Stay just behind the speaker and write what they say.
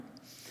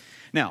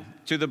Now,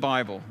 to the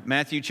Bible,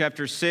 Matthew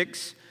chapter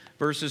 6,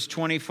 verses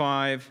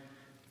 25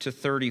 to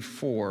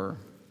 34.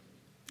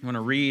 I want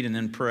to read and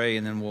then pray,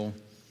 and then we'll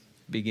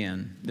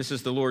begin. This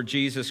is the Lord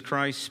Jesus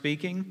Christ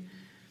speaking,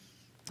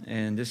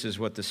 and this is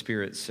what the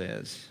Spirit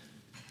says.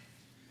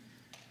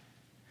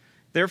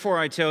 Therefore,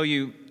 I tell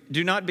you,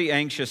 do not be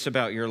anxious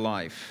about your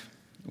life,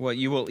 what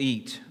you will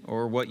eat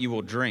or what you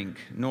will drink,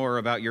 nor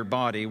about your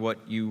body,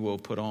 what you will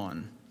put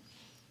on.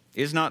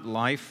 Is not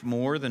life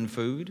more than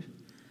food,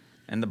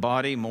 and the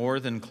body more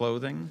than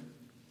clothing?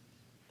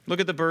 Look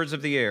at the birds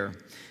of the air.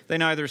 They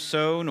neither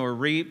sow nor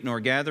reap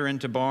nor gather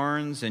into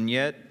barns, and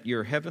yet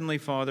your heavenly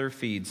Father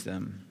feeds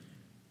them.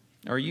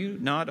 Are you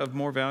not of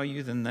more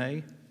value than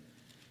they?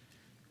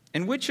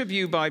 And which of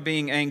you, by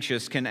being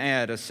anxious, can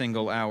add a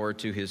single hour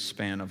to his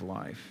span of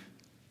life?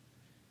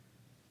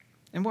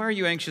 And why are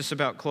you anxious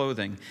about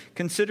clothing?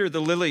 Consider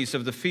the lilies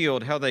of the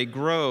field, how they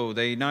grow.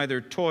 They neither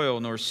toil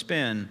nor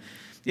spin.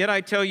 Yet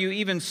I tell you,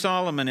 even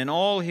Solomon in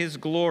all his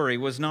glory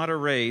was not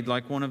arrayed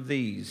like one of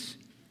these.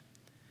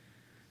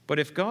 But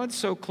if God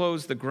so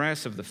clothes the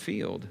grass of the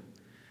field,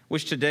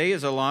 which today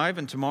is alive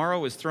and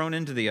tomorrow is thrown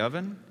into the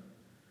oven,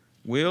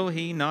 will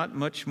he not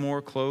much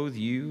more clothe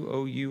you,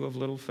 O you of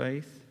little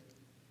faith?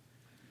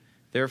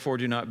 Therefore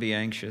do not be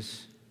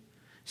anxious,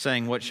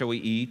 saying, what shall we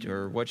eat,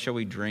 or what shall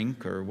we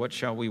drink, or what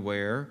shall we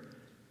wear?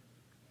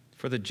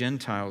 For the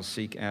Gentiles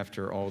seek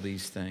after all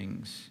these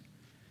things.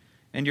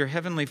 And your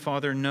heavenly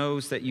Father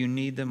knows that you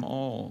need them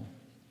all.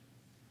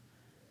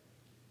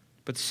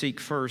 But seek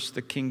first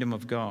the kingdom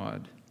of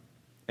God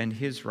and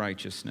his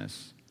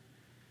righteousness,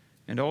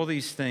 and all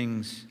these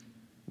things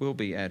will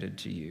be added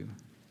to you.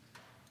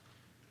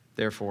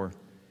 Therefore,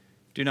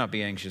 do not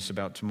be anxious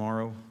about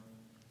tomorrow,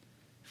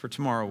 for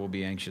tomorrow will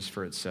be anxious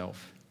for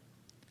itself.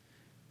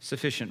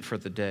 Sufficient for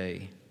the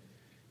day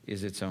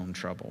is its own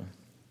trouble.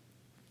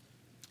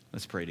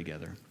 Let's pray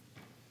together.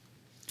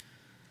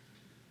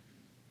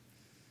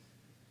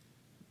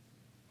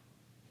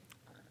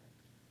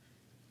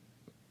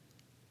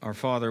 Our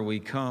Father,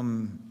 we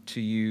come to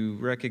you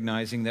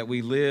recognizing that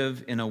we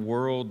live in a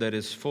world that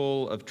is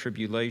full of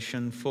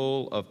tribulation,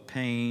 full of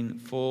pain,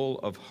 full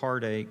of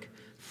heartache,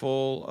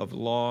 full of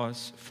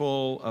loss,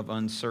 full of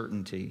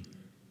uncertainty.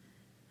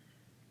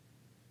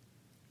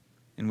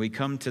 And we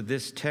come to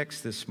this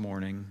text this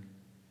morning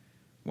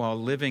while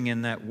living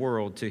in that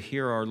world to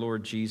hear our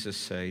Lord Jesus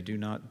say, do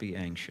not be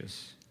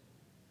anxious.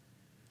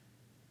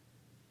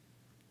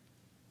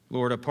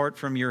 Lord, apart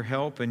from your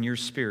help and your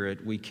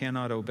Spirit, we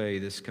cannot obey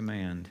this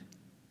command.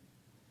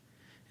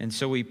 And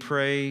so we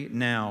pray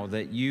now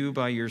that you,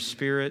 by your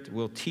Spirit,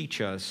 will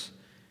teach us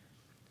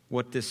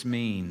what this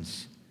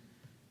means,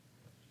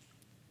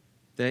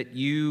 that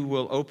you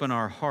will open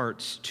our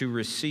hearts to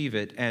receive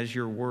it as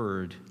your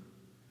word,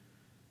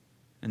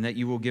 and that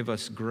you will give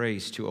us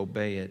grace to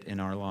obey it in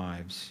our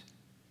lives.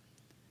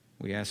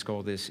 We ask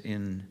all this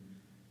in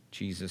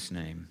Jesus'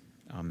 name.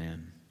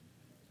 Amen.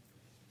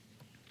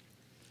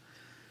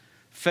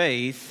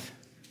 Faith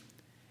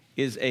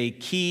is a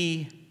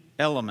key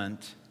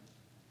element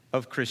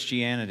of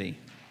Christianity.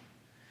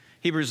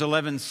 Hebrews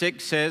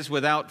 11:6 says,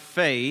 without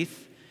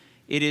faith,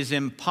 it is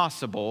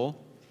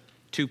impossible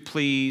to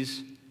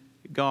please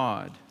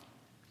God.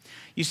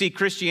 You see,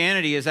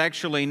 Christianity is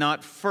actually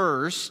not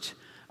first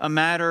a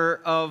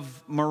matter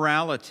of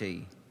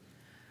morality,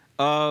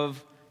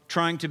 of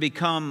trying to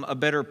become a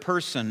better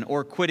person,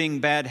 or quitting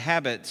bad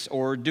habits,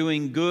 or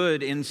doing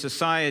good in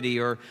society,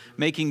 or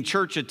making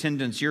church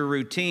attendance your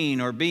routine,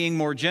 or being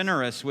more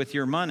generous with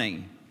your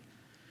money.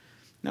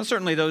 Now,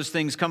 certainly those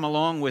things come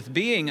along with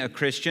being a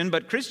Christian,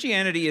 but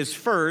Christianity is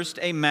first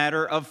a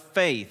matter of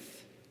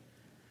faith.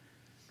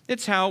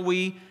 It's how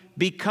we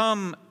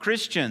become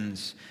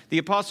Christians. The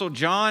Apostle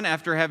John,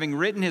 after having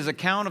written his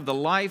account of the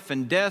life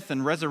and death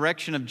and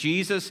resurrection of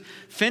Jesus,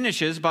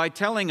 finishes by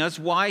telling us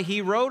why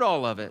he wrote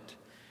all of it.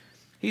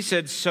 He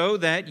said, so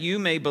that you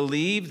may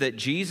believe that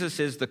Jesus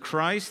is the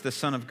Christ, the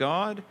Son of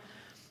God,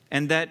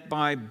 and that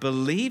by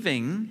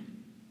believing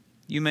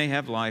you may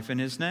have life in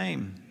his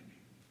name.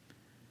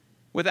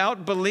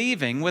 Without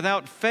believing,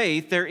 without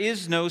faith, there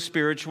is no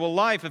spiritual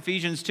life.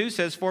 Ephesians 2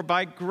 says, for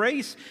by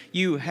grace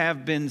you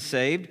have been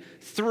saved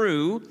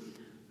through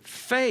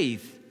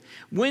faith.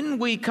 When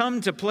we come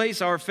to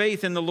place our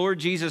faith in the Lord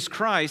Jesus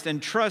Christ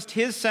and trust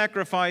his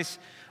sacrifice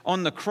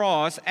on the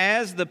cross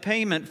as the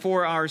payment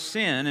for our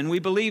sin, and we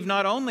believe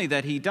not only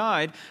that he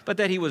died, but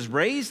that he was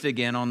raised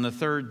again on the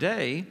third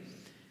day,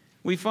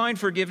 we find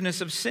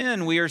forgiveness of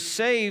sin. We are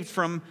saved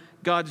from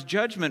God's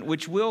judgment,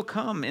 which will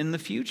come in the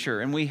future,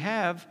 and we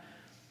have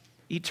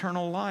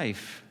eternal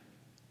life.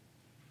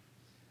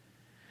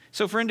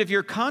 So, friend, if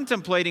you're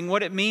contemplating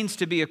what it means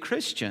to be a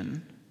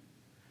Christian,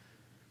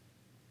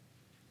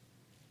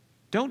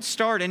 don't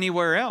start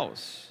anywhere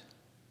else.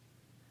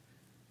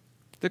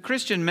 The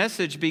Christian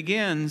message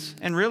begins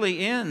and really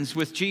ends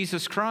with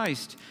Jesus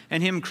Christ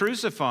and him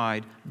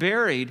crucified,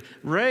 buried,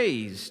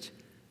 raised,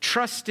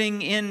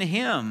 trusting in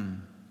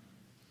him.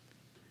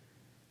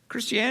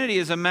 Christianity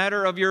is a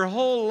matter of your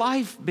whole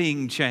life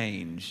being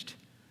changed.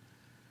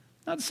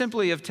 Not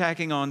simply of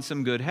tacking on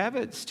some good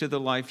habits to the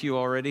life you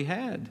already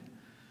had.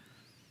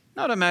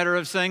 Not a matter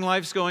of saying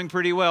life's going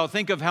pretty well.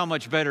 Think of how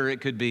much better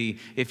it could be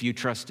if you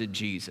trusted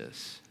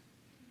Jesus.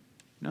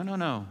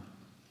 No.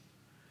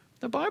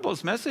 The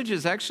Bible's message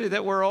is actually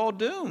that we're all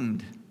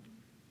doomed.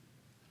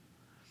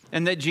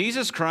 And that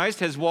Jesus Christ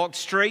has walked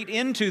straight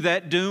into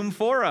that doom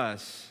for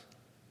us.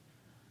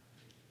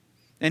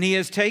 And He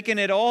has taken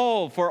it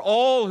all for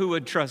all who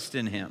would trust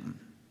in Him.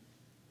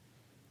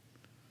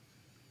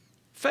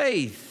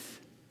 Faith.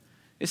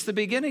 It's the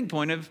beginning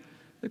point of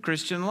the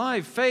Christian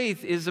life.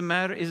 Faith is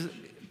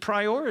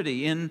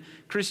priority in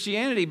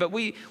Christianity. But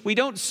we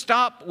don't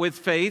stop with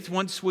faith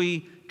once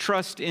we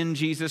trust in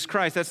Jesus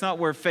Christ. That's not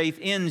where faith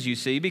ends, you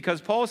see,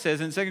 because Paul says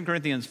in 2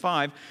 Corinthians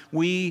 5,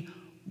 we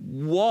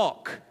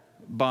walk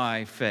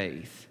by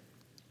faith,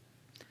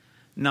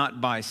 not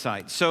by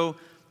sight. So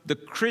the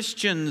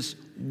Christian's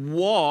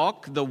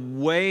walk, the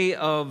way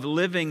of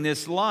living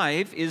this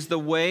life, is the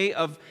way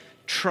of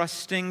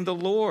trusting the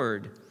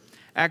Lord,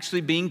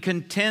 actually being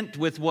content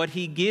with what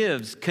He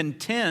gives,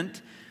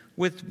 content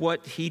with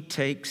what He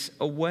takes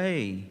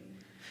away,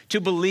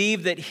 to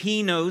believe that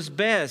He knows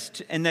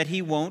best and that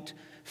He won't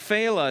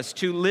fail us,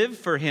 to live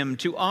for Him,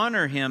 to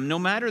honor Him, no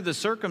matter the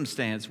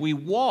circumstance. We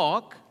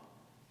walk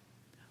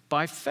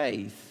by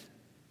faith,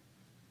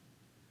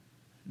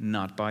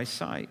 not by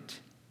sight.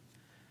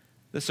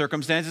 The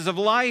circumstances of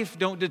life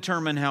don't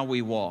determine how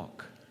we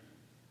walk.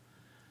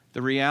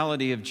 The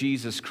reality of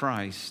Jesus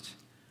Christ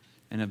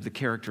and of the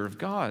character of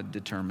God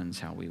determines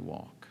how we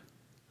walk.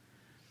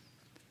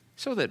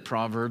 So that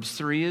Proverbs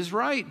 3 is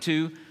right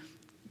to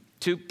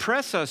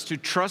press us to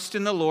trust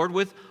in the Lord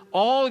with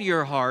all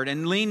your heart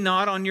and lean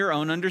not on your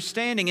own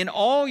understanding. In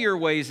all your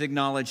ways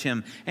acknowledge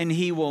Him, and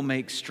He will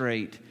make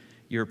straight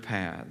your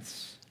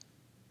paths.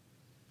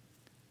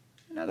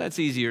 Now that's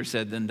easier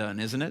said than done,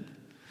 isn't it?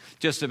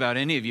 Just about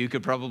any of you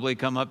could probably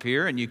come up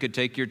here and you could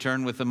take your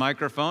turn with the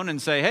microphone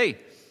and say, hey,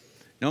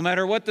 no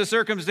matter what the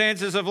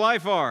circumstances of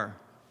life are,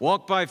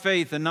 walk by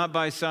faith and not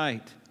by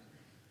sight.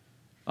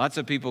 Lots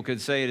of people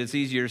could say it. It's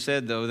easier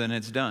said, though, than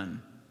it's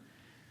done.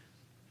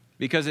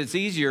 Because it's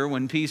easier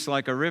when peace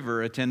like a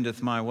river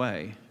attendeth my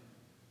way.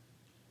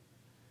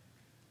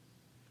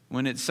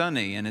 When it's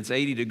sunny and it's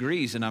 80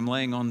 degrees and I'm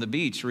laying on the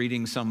beach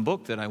reading some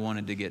book that I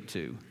wanted to get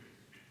to.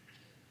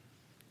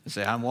 I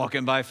say, I'm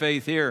walking by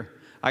faith here.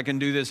 I can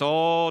do this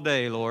all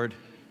day, Lord.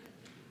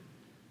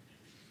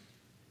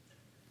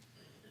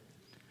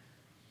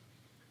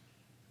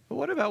 But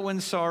what about when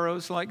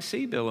sorrows like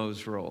sea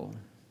billows roll?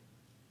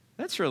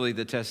 That's really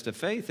the test of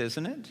faith,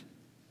 isn't it?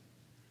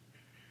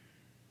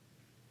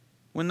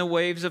 When the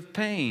waves of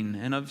pain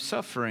and of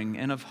suffering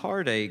and of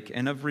heartache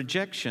and of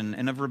rejection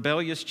and of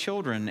rebellious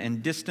children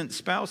and distant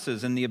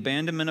spouses and the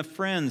abandonment of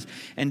friends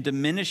and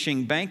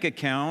diminishing bank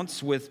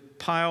accounts with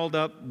piled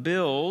up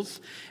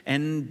bills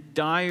and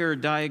dire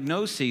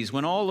diagnoses,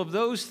 when all of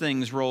those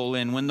things roll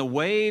in, when the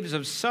waves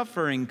of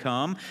suffering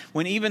come,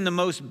 when even the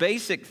most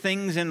basic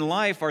things in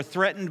life are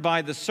threatened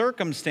by the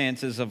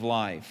circumstances of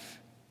life,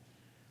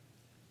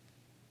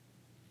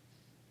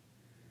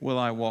 will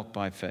I walk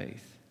by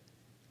faith?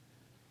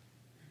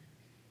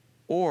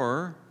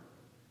 Or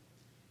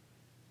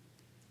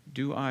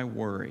do I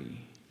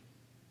worry?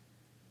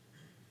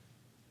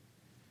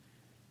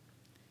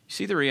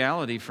 See, the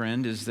reality,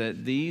 friend, is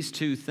that these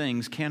two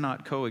things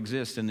cannot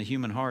coexist in the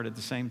human heart at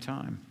the same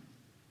time.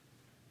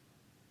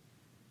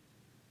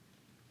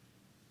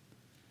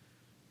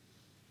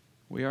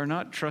 We are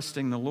not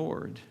trusting the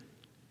Lord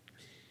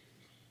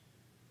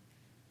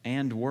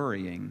and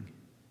worrying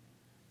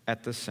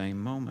at the same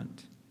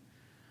moment.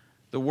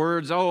 The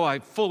words, I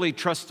fully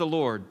trust the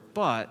Lord,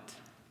 but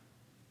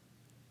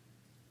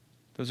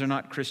those are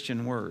not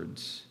Christian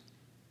words.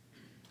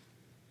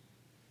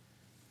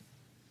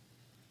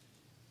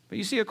 But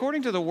you see,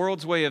 according to the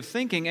world's way of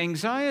thinking,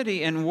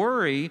 anxiety and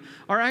worry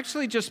are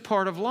actually just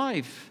part of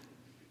life.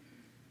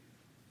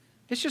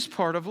 It's just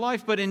part of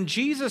life. But in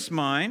Jesus'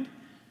 mind,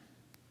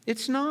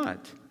 it's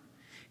not.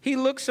 He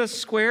looks us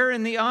square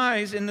in the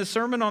eyes in the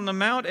Sermon on the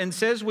Mount and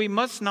says we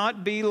must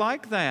not be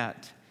like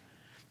that.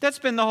 That's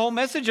been the whole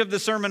message of the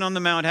Sermon on the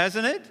Mount,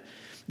 hasn't it?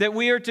 That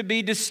we are to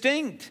be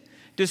distinct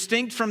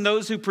from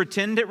those who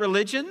pretend at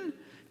religion,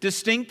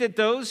 distinct at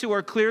those who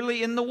are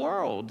clearly in the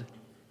world.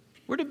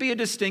 We're to be a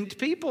distinct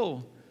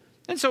people.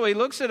 And so He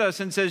looks at us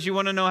and says, you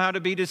want to know how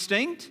to be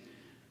distinct?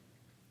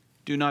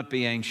 Do not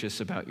be anxious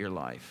about your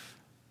life.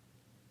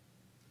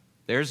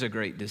 There's a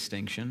great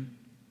distinction.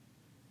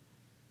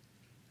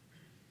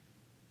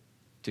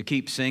 To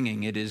keep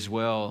singing, it is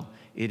well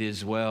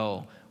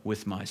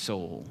with my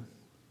soul,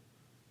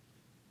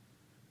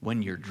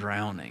 when you're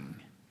drowning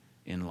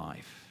in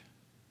life.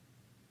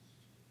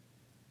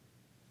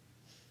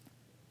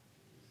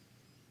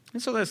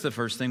 And so that's the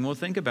first thing we'll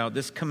think about,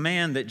 this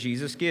command that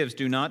Jesus gives.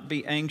 Do not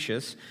be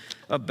anxious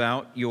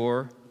about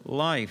your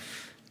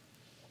life.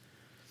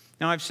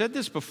 Now, I've said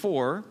this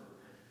before,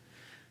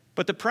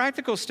 But the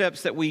practical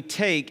steps that we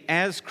take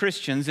as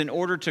Christians in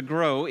order to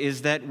grow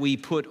is that we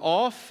put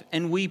off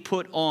and we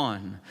put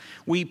on.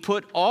 We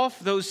put off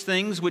those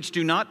things which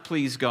do not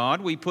please God.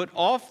 We put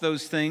off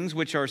those things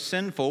which are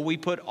sinful. We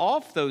put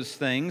off those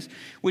things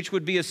which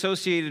would be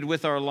associated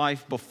with our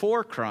life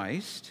before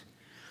Christ.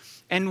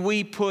 And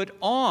we put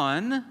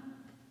on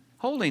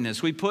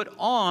holiness. We put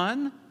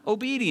on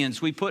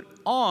obedience. We put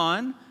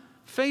on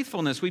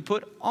faithfulness. We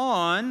put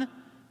on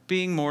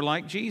being more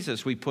like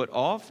Jesus. We put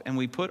off and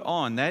we put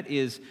on. That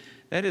is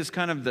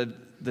kind of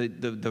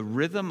the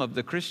rhythm of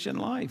the Christian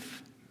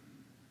life.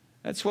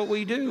 That's what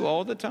we do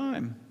all the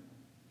time.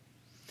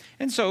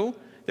 And so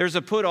there's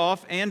a put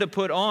off and a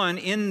put on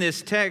in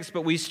this text,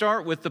 but we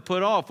start with the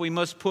put off. We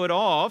must put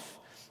off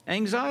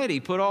anxiety,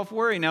 put off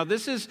worry. Now,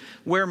 this is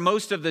where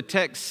most of the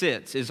text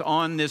sits, is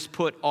on this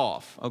put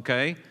off,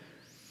 okay?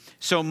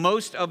 So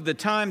most of the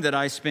time that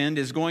I spend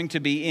is going to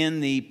be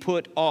in the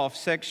put off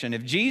section.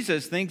 If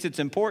Jesus thinks it's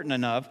important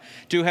enough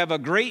to have a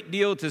great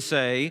deal to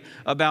say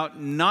about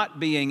not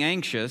being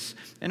anxious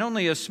and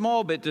only a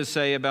small bit to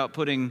say about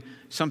putting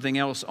something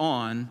else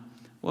on,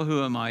 well,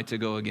 who am I to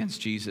go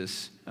against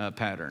Jesus'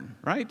 pattern,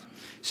 right?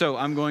 So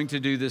I'm going to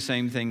do the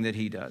same thing that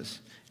he does,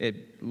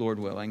 Lord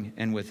willing,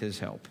 and with his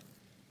help.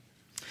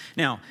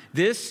 Now,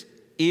 this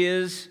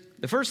is,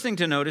 the first thing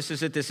to notice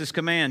is that this is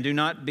command. Do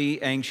not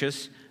be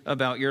anxious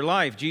about your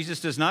life. Jesus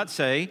does not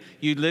say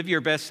you'd live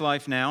your best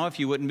life now if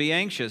you wouldn't be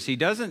anxious. He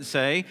doesn't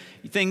say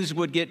things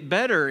would get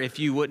better if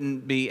you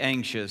wouldn't be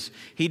anxious.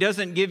 He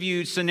doesn't give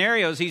you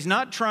scenarios. He's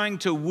not trying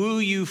to woo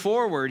you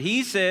forward.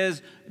 He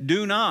says,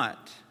 do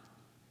not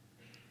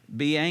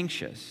be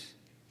anxious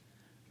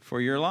for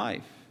your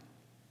life.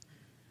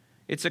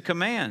 It's a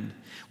command,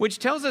 which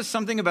tells us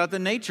something about the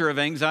nature of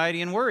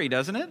anxiety and worry,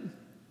 doesn't it?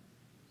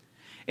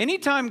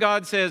 Anytime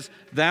God says,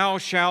 thou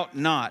shalt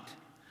not,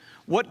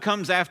 what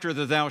comes after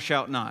the thou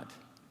shalt not?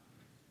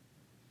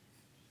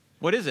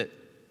 What is it?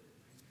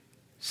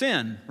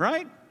 Sin,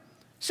 right?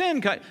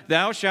 Sin,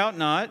 thou shalt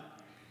not,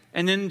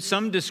 and then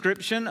some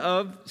description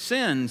of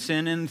sin.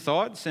 Sin in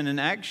thought, sin in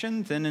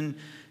action,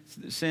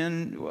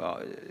 sin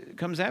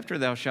comes after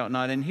thou shalt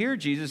not. And here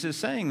Jesus is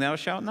saying, thou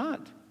shalt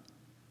not.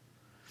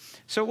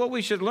 So what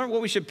we should learn,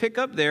 what we should pick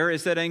up there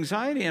is that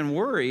anxiety and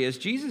worry, as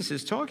Jesus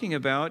is talking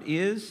about,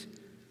 is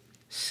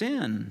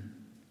sin.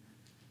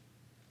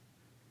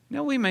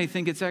 Now, we may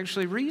think it's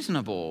actually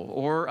reasonable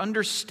or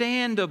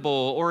understandable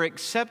or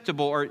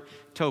acceptable or,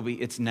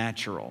 Toby, it's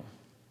natural.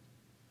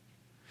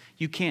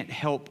 You can't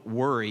help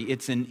worry.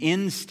 It's an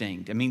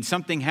instinct. I mean,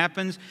 something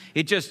happens,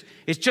 it's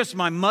just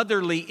my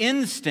motherly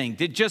instinct.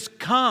 It just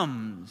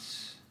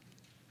comes.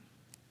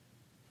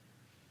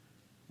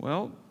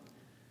 Well,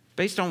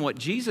 based on what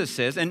Jesus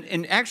says,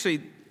 and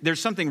actually there's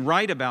something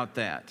right about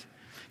that,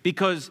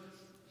 because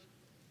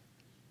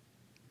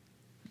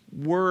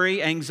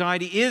worry,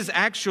 anxiety is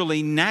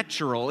actually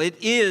natural. It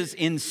is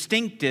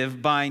instinctive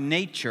by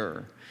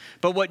nature.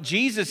 But what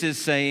Jesus is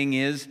saying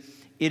is,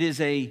 it is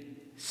a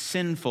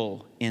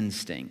sinful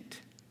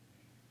instinct.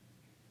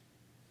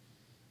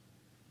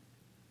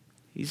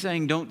 He's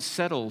saying, don't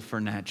settle for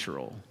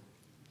natural.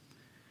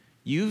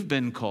 You've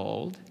been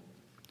called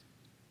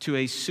to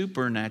a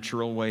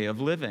supernatural way of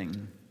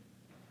living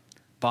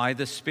by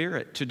the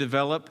Spirit, to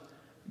develop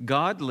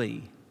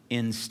godly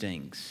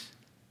instincts.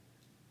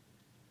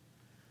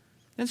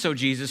 And so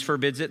Jesus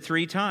forbids it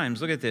 3 times.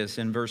 Look at this.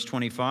 In verse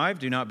 25,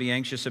 do not be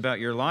anxious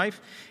about your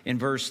life. In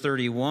verse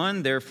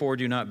 31, therefore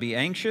do not be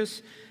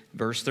anxious.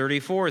 Verse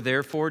 34,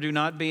 therefore do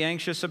not be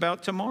anxious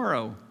about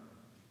tomorrow.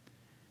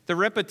 The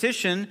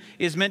repetition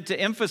is meant to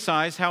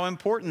emphasize how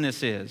important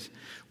this is.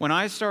 When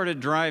I started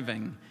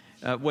driving,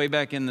 way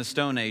back in the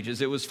Stone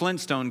Ages. It was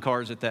Flintstone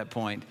cars at that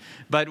point.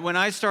 But when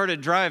I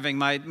started driving,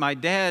 my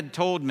dad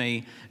told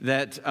me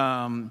that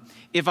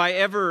if I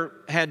ever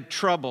had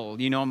trouble,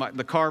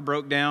 the car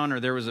broke down or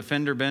there was a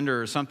fender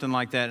bender or something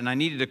like that, and I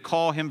needed to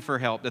call him for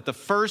help, that the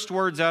first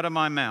words out of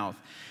my mouth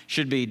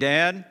should be,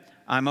 Dad,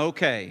 I'm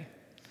okay.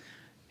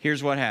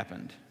 Here's what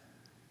happened.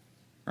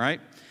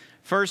 Right?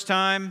 First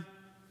time,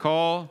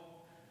 call,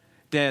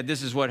 Dad,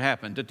 this is what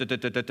happened.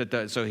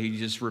 So he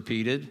just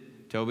repeated.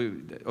 Toby,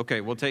 okay,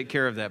 we'll take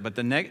care of that. But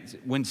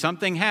when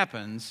something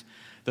happens,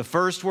 the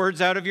first words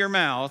out of your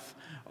mouth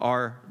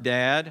are,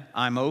 Dad,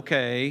 I'm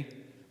okay,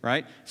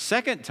 right?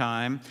 Second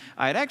time,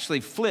 I had actually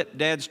flipped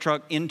Dad's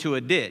truck into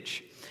a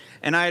ditch.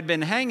 And I had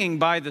been hanging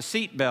by the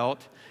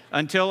seatbelt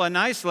until a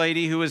nice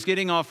lady who was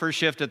getting off her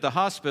shift at the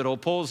hospital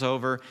pulls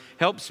over,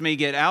 helps me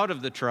get out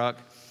of the truck.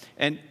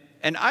 And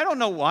I don't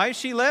know why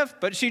she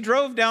left, but she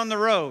drove down the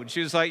road.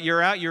 She was like,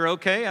 you're out, you're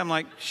okay? I'm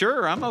like,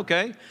 sure, I'm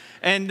okay.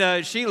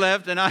 And she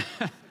left, and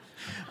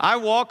I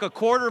walk a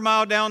quarter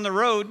mile down the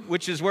road,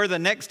 which is where the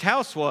next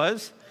house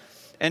was,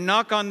 and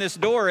knock on this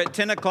door at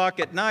 10 o'clock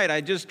at night.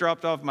 I just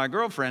dropped off my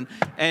girlfriend,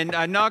 and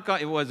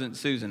it wasn't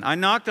Susan. I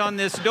knocked on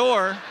this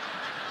door.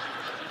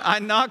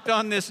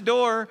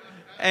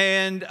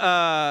 And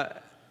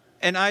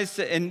I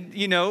said,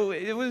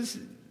 it was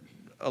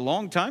a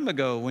long time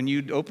ago when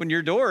you'd open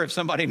your door if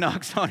somebody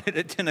knocks on it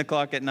at 10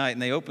 o'clock at night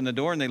and they open the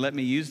door and they let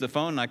me use the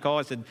phone. And I call,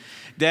 I said,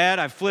 Dad,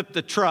 I flipped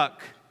the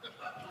truck.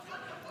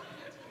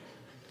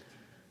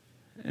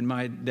 And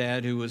my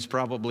dad, who was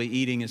probably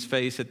eating his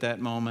face at that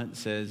moment,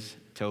 says,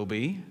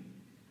 Toby,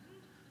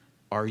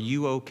 are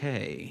you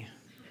okay?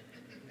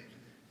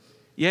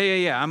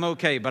 Yeah, I'm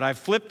okay, but I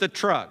flipped the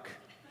truck.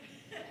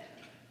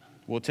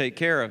 We'll take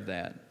care of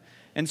that.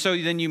 And so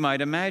then you might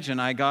imagine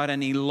I got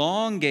an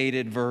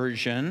elongated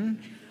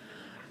version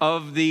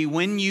of the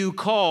when you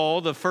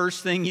call, the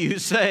first thing you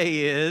say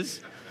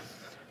is,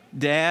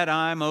 Dad,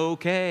 I'm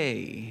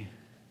okay.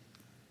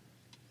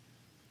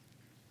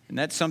 And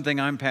that's something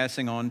I'm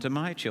passing on to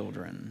my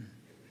children.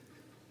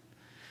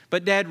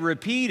 But Dad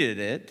repeated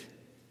it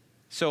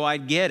so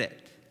I'd get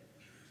it.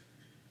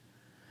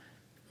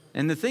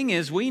 And the thing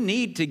is, we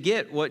need to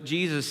get what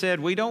Jesus said.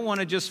 We don't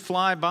want to just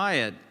fly by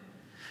it.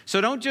 So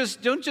don't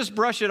just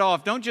brush it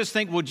off. Don't just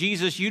think, well,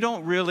 Jesus, you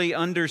don't really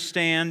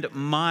understand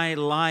my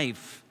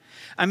life.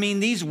 I mean,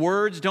 these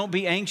words, don't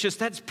be anxious,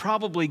 that's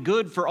probably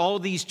good for all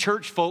these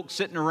church folks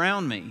sitting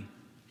around me.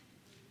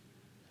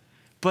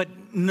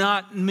 But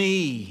not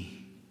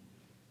me.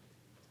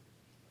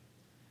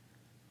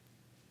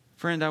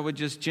 Friend, I would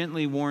just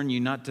gently warn you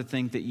not to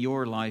think that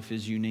your life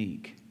is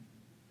unique.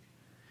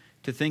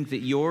 To think that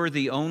you're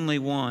the only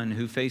one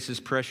who faces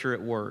pressure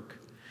at work.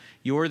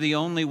 You're the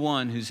only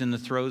one who's in the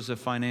throes of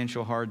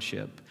financial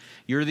hardship.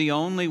 You're the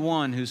only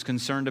one who's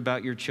concerned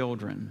about your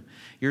children.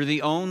 You're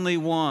the only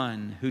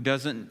one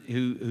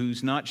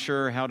who's not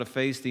sure how to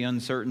face the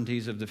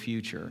uncertainties of the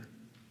future.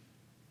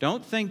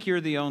 Don't think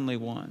you're the only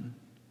one.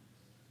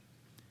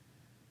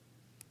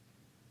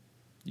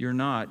 You're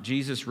not.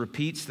 Jesus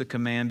repeats the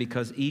command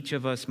because each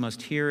of us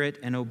must hear it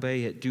and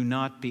obey it. Do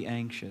not be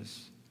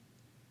anxious.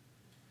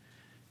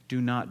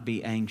 Do not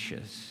be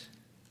anxious.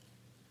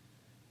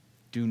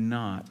 Do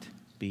not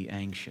be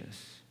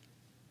anxious.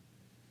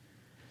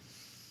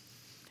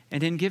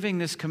 And in giving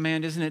this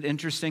command, isn't it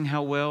interesting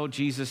how well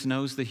Jesus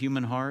knows the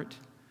human heart?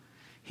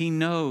 He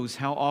knows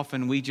how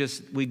often we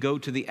go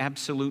to the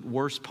absolute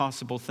worst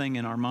possible thing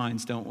in our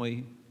minds, don't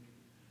we?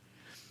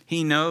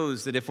 He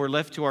knows that if we're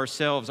left to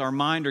ourselves, our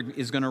mind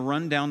is going to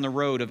run down the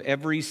road of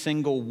every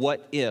single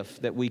what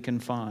if that we can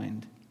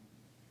find.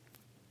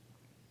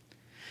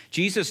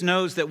 Jesus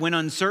knows that when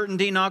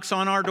uncertainty knocks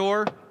on our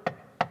door,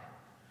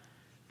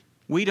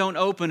 we don't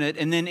open it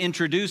and then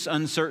introduce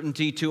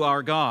uncertainty to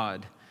our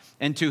God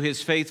and to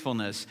His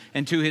faithfulness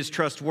and to His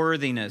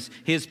trustworthiness,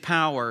 His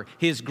power,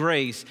 His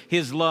grace,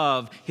 His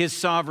love, His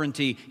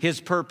sovereignty, His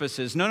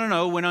purposes.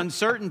 No. When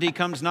uncertainty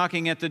comes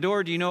knocking at the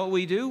door, do you know what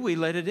we do? We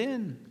let it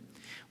in.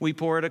 We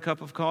pour it a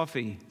cup of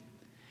coffee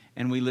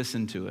and we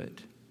listen to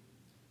it.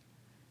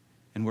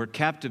 And we're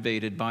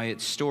captivated by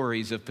its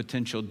stories of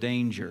potential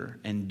danger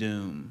and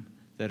doom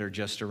that are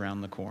just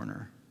around the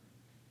corner.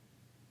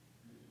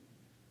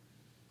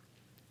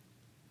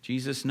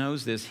 Jesus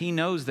knows this. He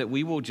knows that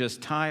we will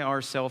just tie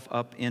ourselves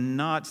up in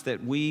knots,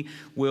 that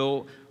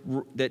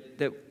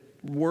that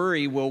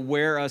worry will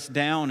wear us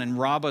down and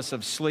rob us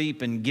of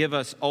sleep and give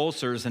us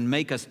ulcers and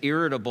make us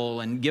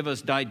irritable and give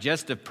us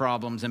digestive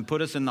problems and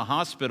put us in the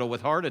hospital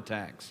with heart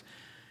attacks.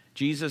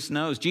 Jesus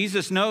knows.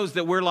 Jesus knows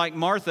that we're like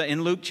Martha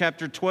in Luke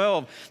chapter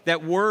 12,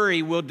 that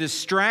worry will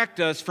distract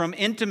us from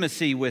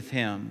intimacy with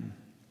Him.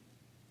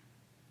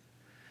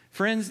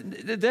 Friends,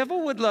 the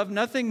devil would love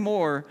nothing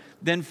more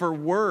than for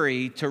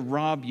worry to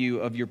rob you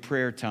of your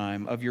prayer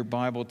time, of your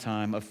Bible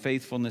time, of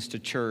faithfulness to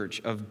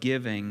church, of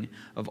giving,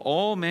 of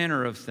all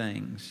manner of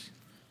things.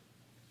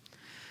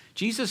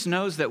 Jesus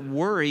knows that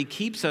worry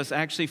keeps us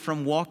actually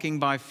from walking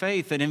by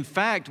faith, that in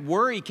fact,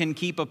 worry can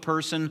keep a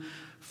person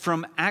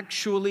from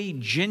actually,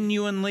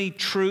 genuinely,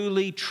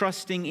 truly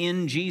trusting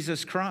in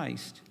Jesus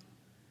Christ.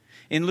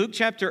 In Luke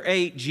chapter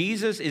 8,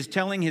 Jesus is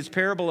telling His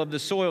parable of the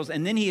soils,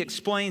 and then He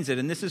explains it,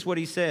 and this is what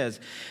He says.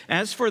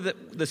 As for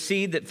the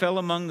seed that fell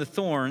among the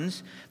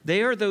thorns,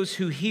 they are those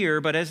who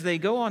hear, but as they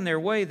go on their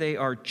way, they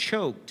are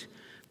choked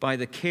by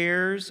the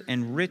cares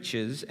and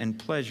riches and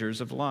pleasures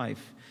of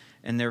life,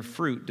 and their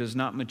fruit does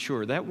not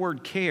mature. That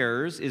word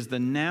cares is the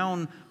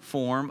noun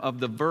form of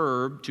the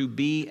verb to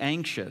be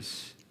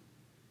anxious.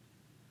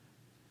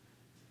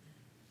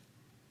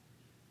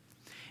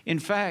 In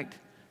fact,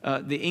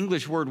 the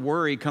English word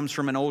worry comes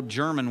from an old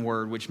German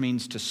word which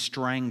means to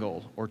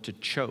strangle or to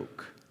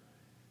choke.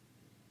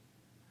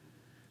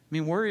 I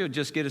mean, worry will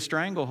just get a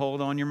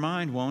stranglehold on your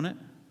mind, won't it?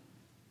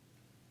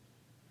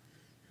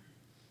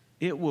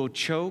 It will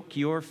choke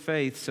your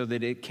faith so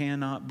that it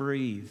cannot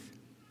breathe.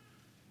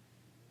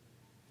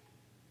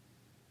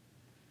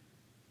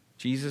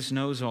 Jesus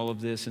knows all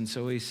of this, and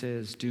so He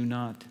says, do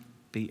not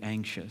be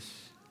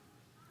anxious.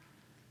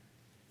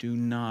 Do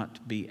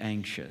not be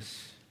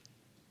anxious.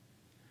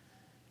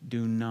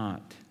 Do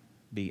not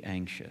be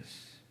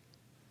anxious.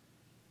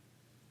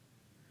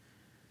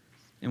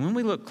 And when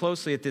we look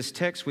closely at this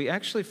text, we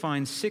actually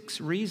find 6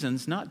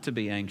 reasons not to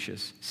be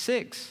anxious.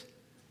 6.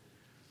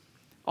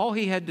 All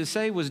He had to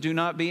say was, do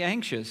not be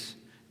anxious,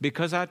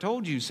 because I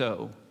told you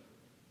so.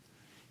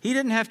 He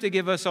didn't have to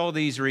give us all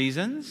these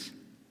reasons.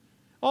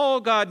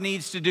 All God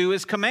needs to do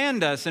is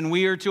command us, and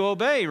we are to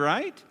obey,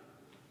 right?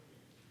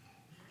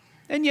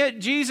 And yet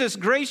Jesus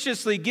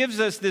graciously gives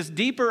us this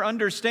deeper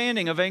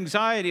understanding of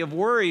anxiety, of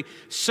worry,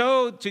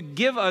 so to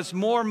give us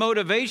more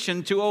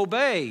motivation to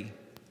obey,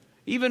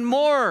 even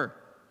more.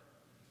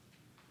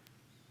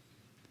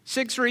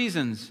 6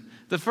 reasons.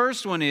 The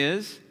first one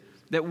is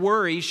that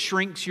worry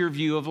shrinks your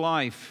view of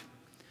life.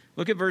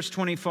 Look at verse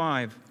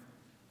 25.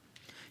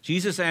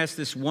 Jesus asked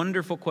this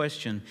wonderful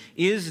question: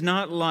 is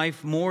not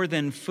life more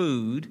than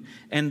food,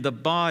 and the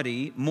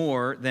body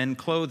more than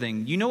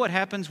clothing? You know what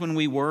happens when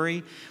we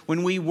worry?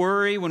 When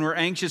we're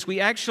anxious,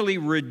 we actually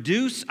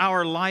reduce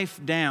our life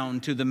down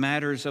to the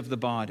matters of the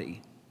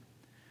body.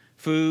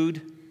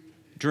 Food,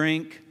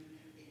 drink,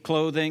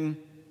 clothing,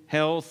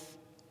 health,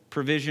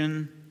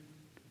 provision.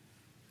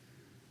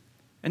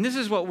 And this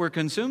is what we're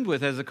consumed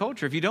with as a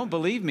culture. If you don't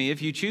believe me,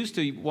 if you choose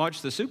to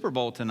watch the Super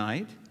Bowl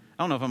tonight,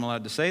 I don't know if I'm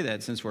allowed to say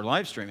that since we're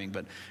live streaming,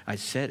 but I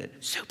said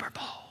it. Super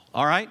Bowl.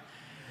 All right?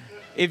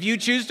 If you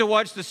choose to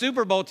watch the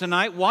Super Bowl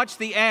tonight, watch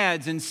the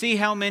ads and see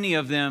how many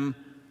of them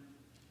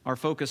are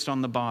focused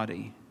on the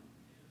body.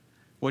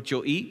 What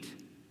you'll eat,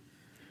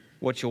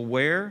 what you'll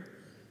wear,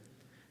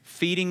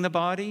 feeding the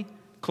body,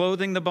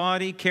 clothing the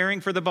body,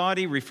 caring for the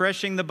body,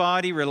 refreshing the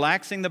body,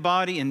 relaxing the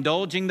body,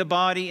 indulging the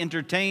body,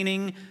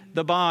 entertaining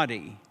the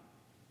body.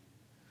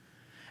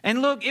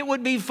 And look, it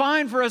would be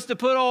fine for us to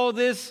put all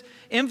this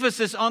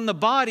emphasis on the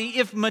body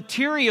if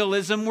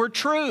materialism were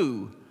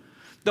true.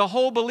 The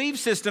whole belief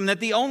system that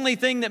the only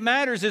thing that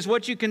matters is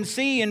what you can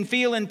see and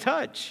feel and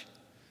touch.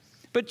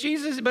 But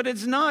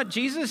it's not.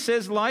 Jesus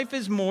says life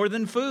is more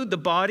than food. The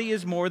body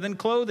is more than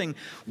clothing.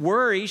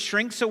 Worry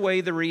shrinks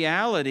away the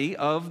reality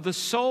of the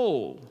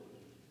soul.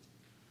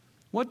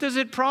 What does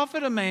it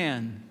profit a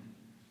man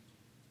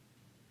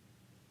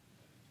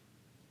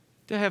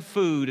to have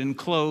food and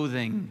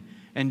clothing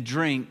and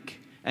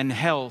drink and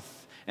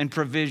health and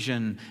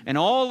provision and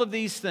all of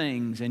these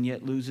things, and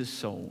yet lose his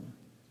soul?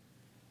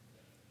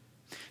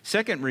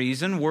 Second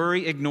reason,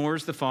 worry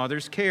ignores the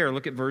Father's care.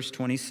 Look at verse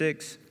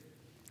 26.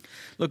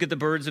 Look at the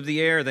birds of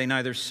the air. They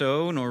neither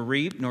sow nor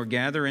reap nor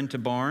gather into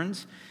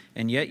barns,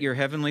 and yet your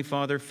heavenly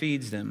Father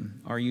feeds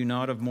them. Are you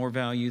not of more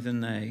value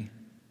than they?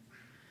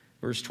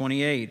 Verse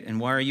 28, and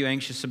why are you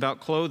anxious about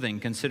clothing?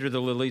 Consider the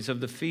lilies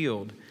of the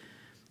field,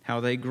 how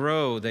they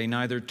grow. They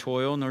neither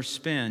toil nor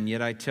spin.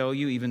 Yet I tell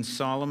you, even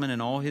Solomon in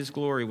all his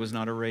glory was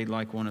not arrayed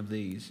like one of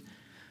these.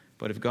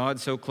 But if God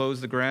so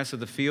clothes the grass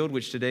of the field,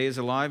 which today is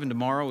alive and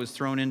tomorrow is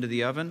thrown into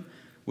the oven,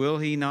 will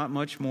he not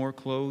much more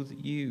clothe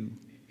you?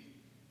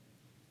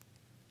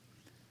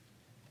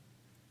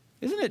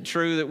 Isn't it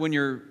true that when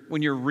you're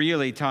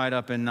really tied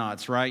up in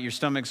knots, right? Your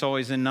stomach's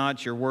always in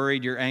knots, you're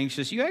worried, you're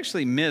anxious, you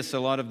actually miss a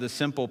lot of the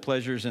simple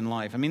pleasures in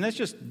life. I mean, that's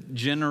just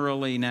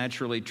generally,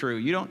 naturally true.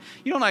 You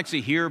don't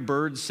actually hear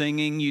birds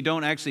singing. You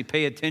don't actually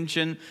pay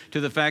attention to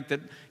the fact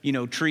that,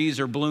 trees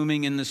are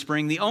blooming in the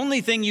spring. The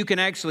only thing you can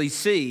actually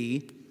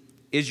see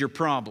is your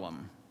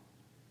problem.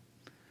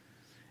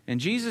 And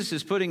Jesus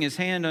is putting his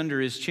hand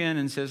under his chin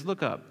and says,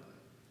 look up,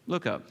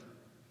 look up.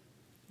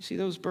 You see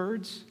those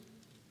birds?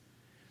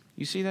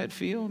 You see that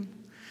field?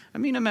 I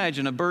mean,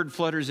 imagine a bird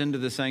flutters into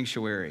the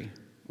sanctuary,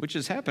 which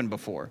has happened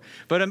before.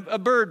 But a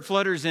bird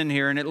flutters in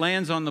here and it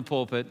lands on the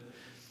pulpit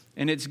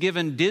and it's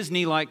given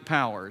Disney-like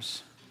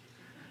powers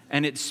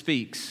and it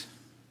speaks.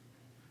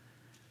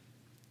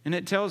 And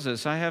it tells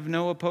us, I have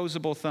no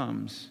opposable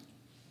thumbs.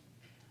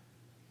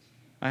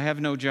 I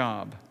have no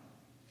job.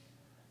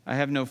 I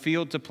have no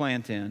field to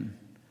plant in.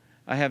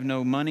 I have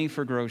no money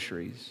for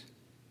groceries.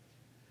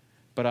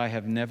 But I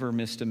have never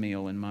missed a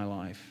meal in my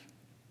life.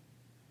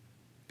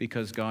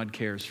 Because God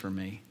cares for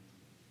me.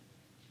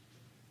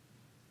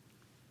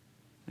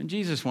 And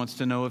Jesus wants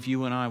to know if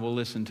you and I will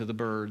listen to the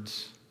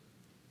birds.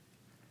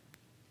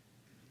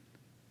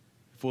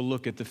 If we'll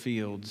look at the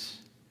fields.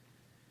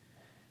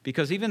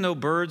 Because even though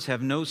birds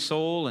have no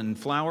soul and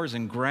flowers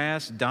and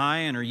grass die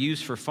and are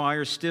used for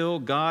fire, still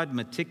God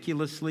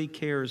meticulously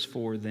cares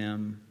for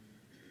them.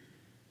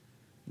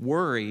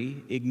 Worry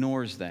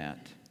ignores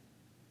that.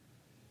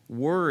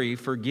 Worry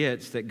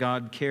forgets that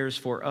God cares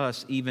for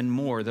us even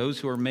more, those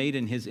who are made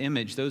in his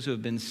image, those who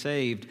have been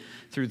saved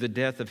through the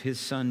death of his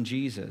son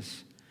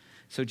Jesus.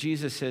 So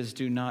Jesus says,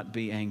 do not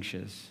be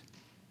anxious.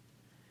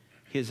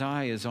 His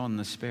eye is on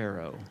the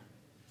sparrow,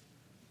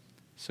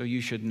 so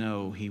you should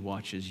know he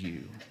watches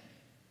you.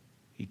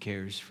 He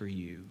cares for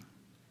you.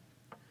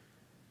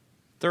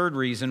 Third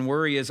reason,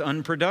 worry is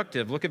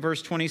unproductive. Look at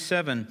verse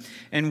 27.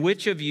 And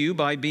which of you,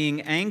 by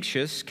being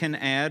anxious, can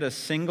add a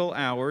single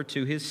hour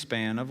to his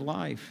span of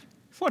life?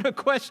 What a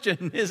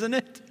question, isn't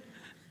it?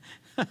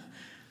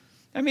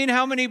 I mean,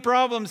 how many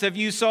problems have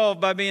you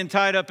solved by being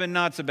tied up in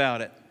knots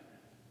about it?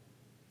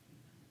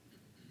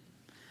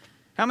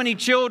 How many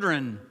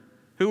children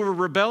who were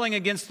rebelling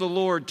against the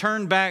Lord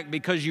turned back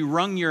because you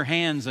wrung your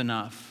hands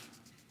enough?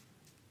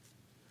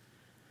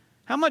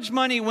 How much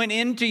money went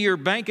into your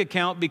bank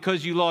account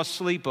because you lost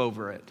sleep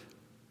over it?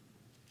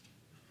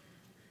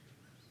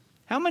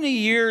 How many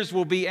years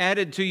will be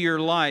added to your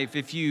life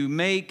if you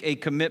make a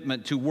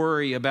commitment to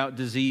worry about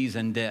disease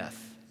and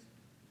death?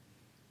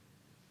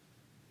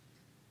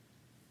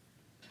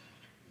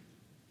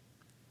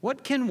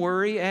 What can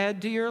worry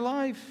add to your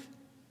life?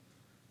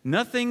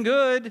 Nothing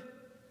good.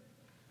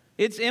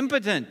 It's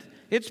impotent.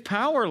 It's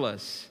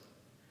powerless.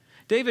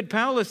 David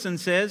Powlison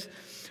says,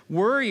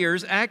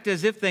 worriers act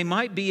as if they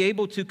might be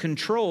able to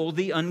control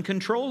the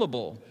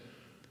uncontrollable.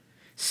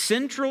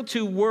 Central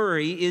to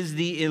worry is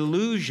the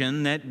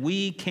illusion that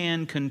we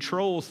can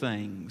control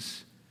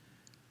things,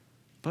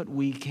 but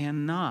we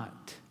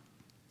cannot.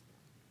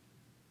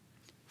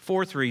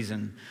 Fourth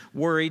reason,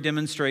 worry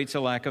demonstrates a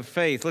lack of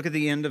faith. Look at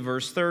the end of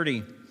verse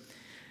 30.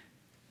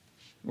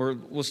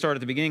 We'll start at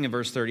the beginning of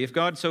verse 30. If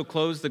God so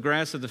clothes the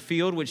grass of the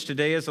field, which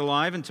today is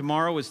alive and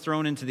tomorrow is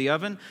thrown into the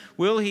oven,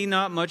 will he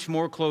not much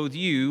more clothe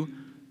you,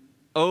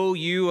 O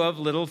you of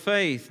little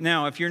faith?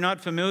 Now, if you're not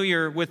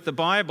familiar with the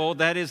Bible,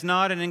 that is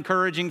not an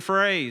encouraging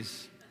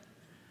phrase.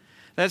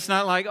 That's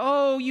not like,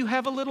 oh, you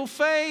have a little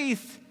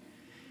faith.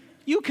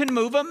 You can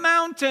move a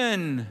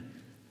mountain.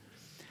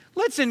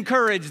 Let's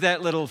encourage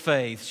that little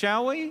faith,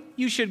 shall we?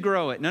 You should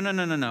grow it.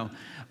 No.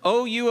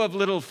 Oh, you of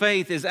little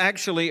faith is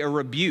actually a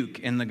rebuke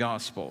in the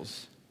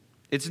Gospels.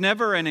 It's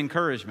never an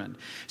encouragement.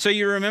 So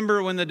you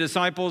remember when the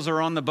disciples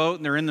are on the boat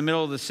and they're in the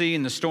middle of the sea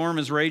and the storm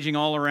is raging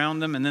all around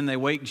them, and then they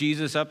wake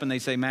Jesus up and they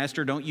say,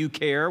 Master, don't you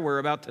care? We're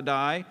about to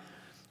die.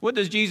 What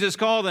does Jesus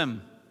call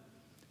them?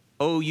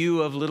 Oh,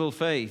 you of little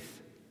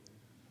faith.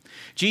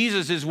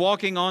 Jesus is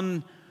walking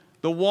on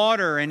the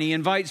water and he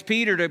invites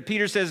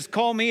Peter says,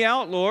 call me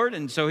out, Lord.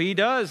 And so he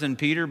does. And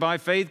Peter, by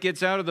faith,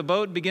 gets out of the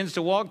boat and begins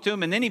to walk to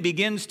him. And then he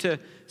begins to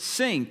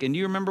sink. And do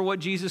you remember what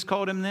Jesus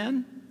called him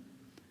then?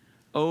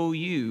 O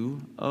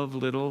you of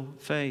little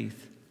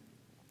faith.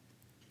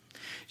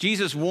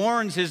 Jesus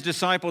warns his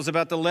disciples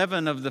about the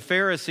leaven of the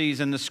Pharisees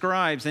and the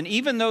scribes. And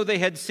even though they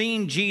had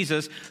seen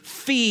Jesus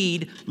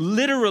feed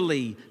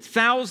literally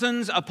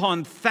thousands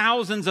upon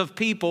thousands of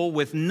people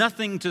with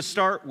nothing to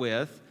start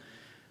with,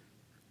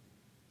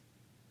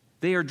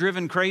 they are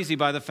driven crazy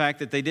by the fact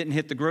that they didn't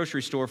hit the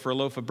grocery store for a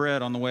loaf of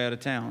bread on the way out of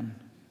town.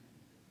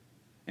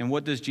 And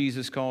what does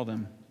Jesus call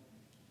them?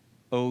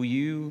 O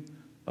you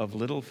of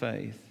little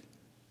faith.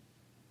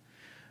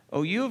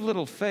 O you of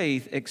little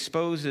faith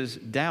exposes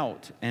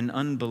doubt and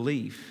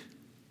unbelief.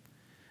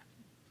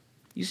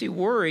 You see,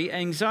 worry,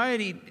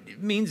 anxiety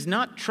means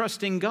not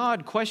trusting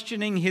God,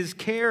 questioning His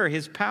care,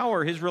 His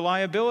power, His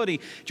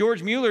reliability.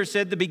 George Mueller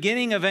said the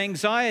beginning of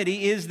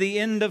anxiety is the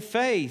end of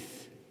faith.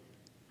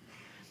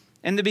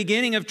 And the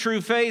beginning of true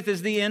faith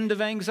is the end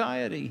of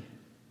anxiety.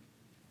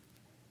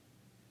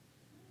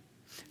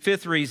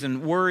 Fifth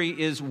reason, worry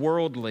is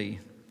worldly.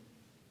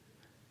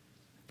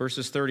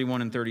 Verses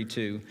 31 and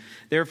 32.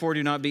 Therefore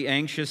do not be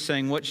anxious,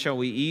 saying, what shall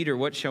we eat, or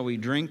what shall we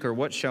drink, or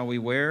what shall we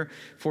wear?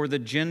 For the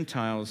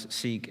Gentiles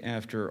seek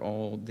after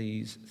all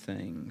these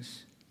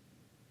things.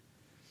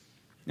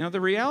 Now,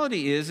 the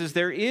reality is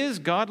there is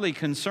godly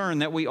concern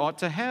that we ought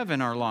to have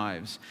in our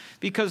lives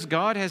because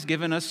God has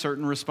given us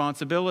certain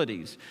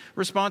responsibilities.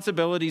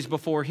 Responsibilities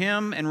before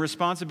Him and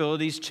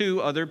responsibilities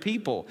to other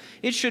people.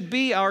 It should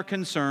be our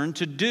concern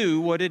to do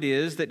what it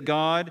is that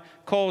God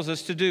calls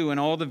us to do in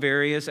all the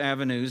various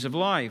avenues of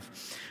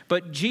life.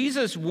 But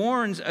Jesus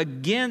warns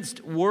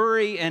against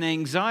worry and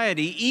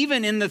anxiety,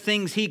 even in the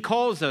things He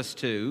calls us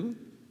to,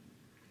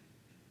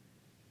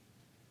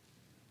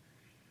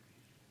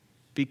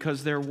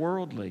 because they're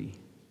worldly.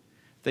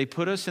 They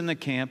put us in the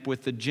camp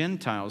with the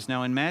Gentiles.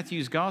 Now, in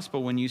Matthew's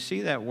gospel, when you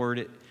see that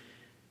word,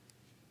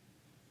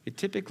 it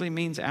typically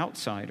means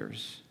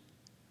outsiders.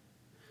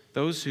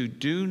 Those who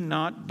do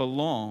not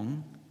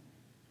belong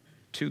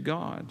to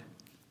God.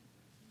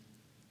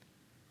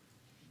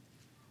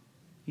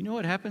 You know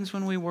what happens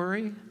when we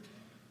worry?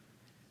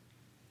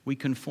 We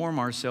conform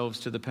ourselves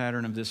to the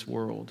pattern of this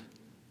world.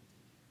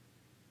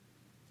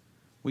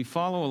 We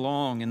follow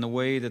along in the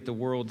way that the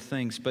world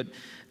thinks, but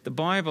the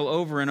Bible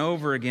over and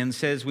over again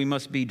says we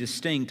must be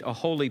distinct, a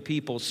holy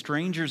people,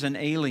 strangers and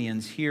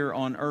aliens here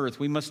on earth.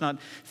 We must not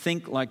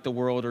think like the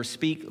world or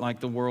speak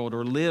like the world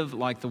or live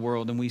like the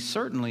world, and we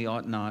certainly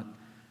ought not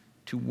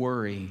to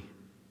worry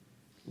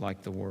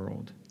like the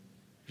world.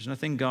 There's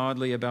nothing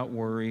godly about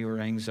worry or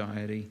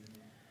anxiety.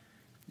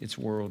 It's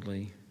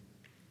worldly.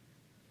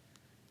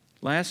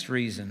 Last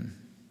reason.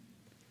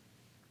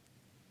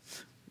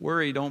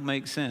 Worry don't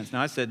make sense.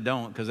 Now, I said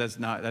don't because that's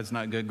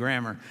not good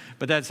grammar.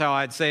 But that's how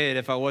I'd say it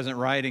if I wasn't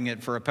writing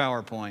it for a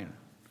PowerPoint.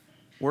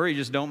 Worry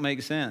just don't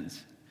make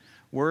sense.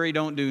 Worry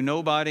don't do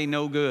nobody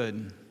no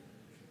good.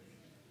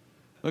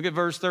 Look at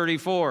verse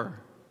 34.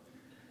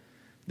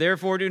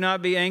 Therefore, do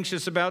not be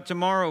anxious about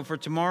tomorrow, for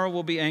tomorrow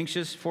will be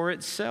anxious for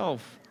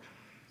itself.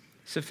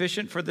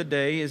 Sufficient for the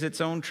day is its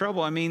own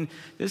trouble. I mean,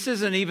 this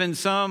isn't even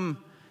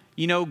some,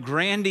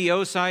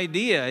 grandiose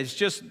idea. It's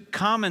just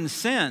common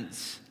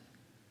sense.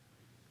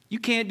 You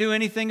can't do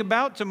anything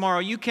about tomorrow.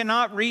 You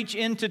cannot reach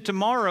into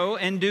tomorrow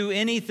and do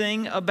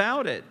anything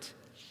about it.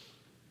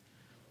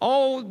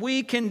 All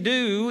we can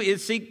do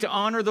is seek to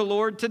honor the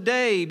Lord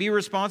today, be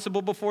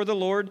responsible before the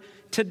Lord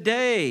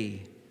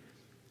today.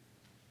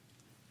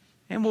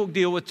 And we'll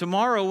deal with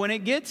tomorrow when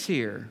it gets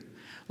here.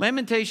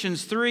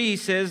 Lamentations 3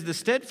 says, the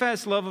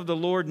steadfast love of the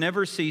Lord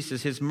never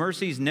ceases. His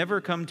mercies never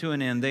come to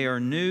an end. They are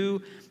new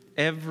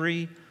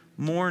every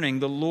morning.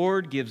 The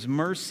Lord gives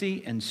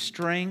mercy and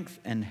strength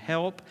and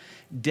help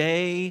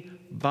day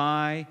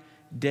by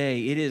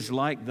day. It is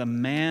like the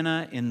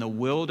manna in the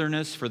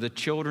wilderness for the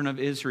children of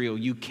Israel.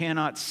 You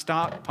cannot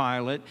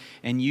stockpile it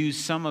and use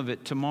some of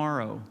it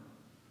tomorrow.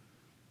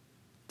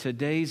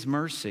 Today's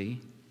mercy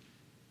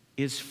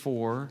is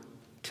for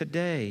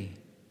today.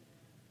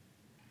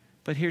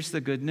 But here's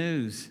the good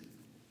news.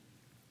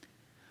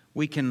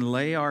 We can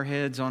lay our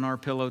heads on our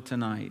pillow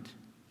tonight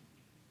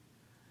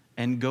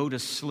and go to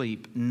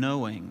sleep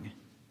knowing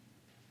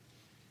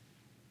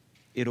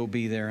it'll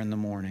be there in the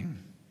morning.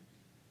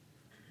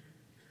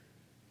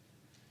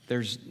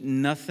 There's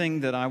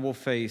nothing that I will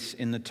face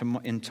in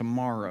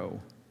tomorrow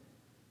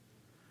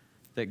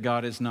that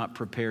God is not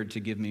prepared to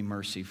give me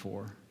mercy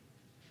for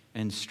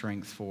and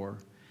strength for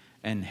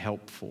and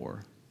help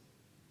for.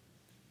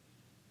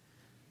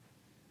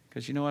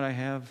 Because you know what I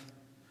have?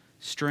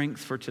 Strength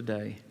for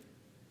today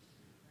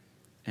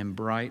and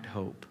bright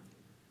hope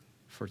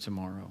for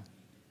tomorrow.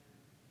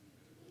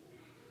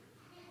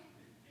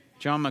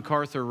 John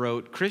MacArthur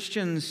wrote,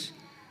 Christians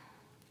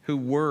who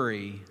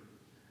worry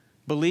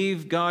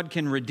believe God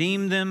can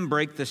redeem them,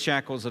 break the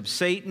shackles of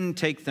Satan,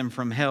 take them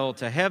from hell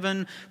to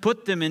heaven,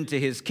 put them into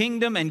his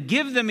kingdom, and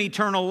give them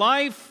eternal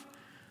life,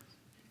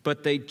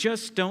 but they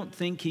just don't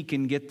think he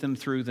can get them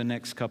through the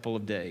next couple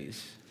of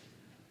days.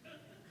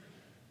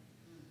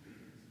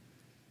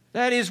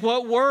 That is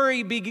what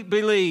worry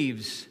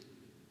believes.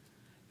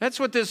 That's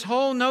what this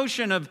whole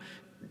notion of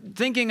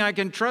thinking I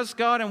can trust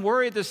God and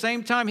worry at the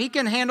same time, he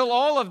can handle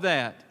all of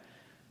that.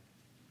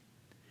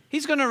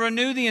 He's going to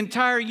renew the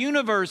entire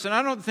universe, and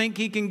I don't think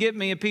he can get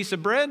me a piece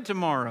of bread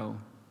tomorrow.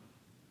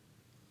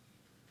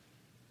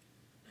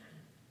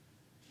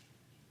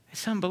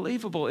 It's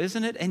unbelievable,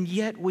 isn't it? And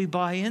yet we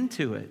buy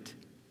into it.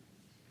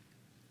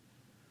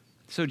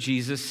 So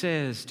Jesus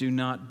says, do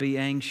not be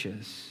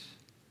anxious.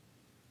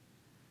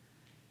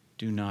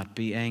 Do not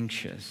be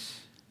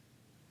anxious.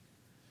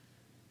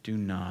 Do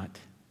not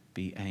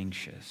be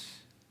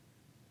anxious.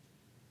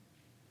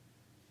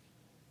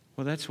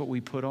 Well, that's what we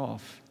put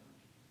off.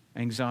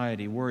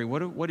 Anxiety, worry.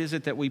 What is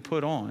it that we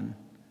put on?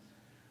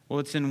 Well,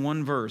 it's in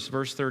one verse,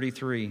 verse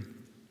 33.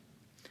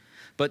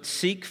 But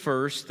seek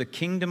first the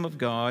kingdom of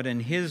God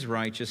and his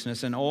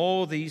righteousness, and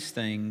all these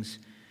things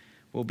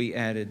will be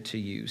added to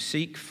you.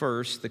 Seek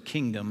first the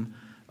kingdom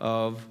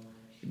of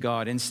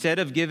God. Instead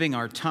of giving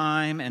our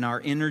time and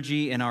our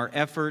energy and our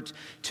effort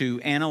to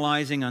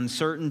analyzing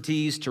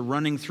uncertainties, to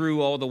running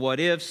through all the what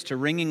ifs, to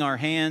wringing our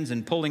hands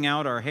and pulling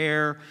out our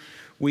hair,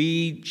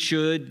 we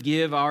should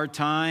give our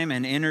time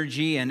and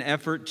energy and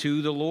effort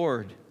to the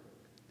Lord.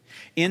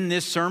 In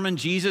this sermon,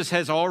 Jesus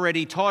has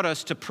already taught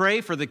us to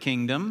pray for the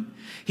kingdom.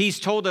 He's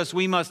told us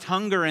we must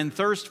hunger and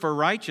thirst for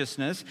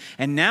righteousness.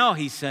 And now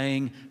he's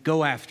saying,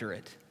 go after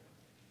it.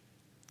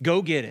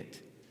 Go get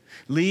it.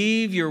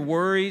 Leave your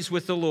worries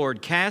with the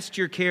Lord. Cast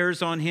your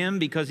cares on him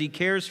because he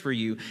cares for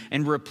you.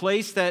 And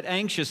replace that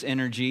anxious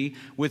energy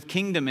with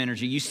kingdom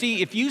energy. You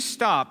see, if you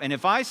stop, and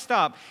if I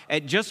stop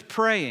at just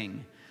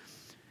praying,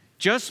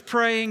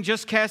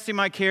 just casting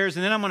my cares,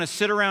 and then I'm going to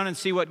sit around and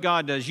see what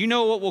God does. You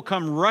know what will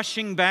come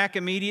rushing back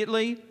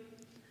immediately?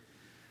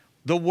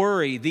 The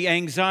worry, the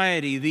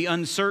anxiety, the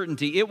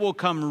uncertainty. It will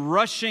come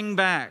rushing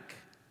back.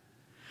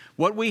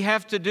 What we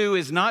have to do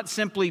is not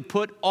simply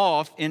put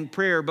off in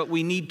prayer, but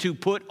we need to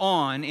put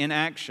on in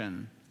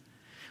action.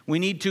 We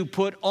need to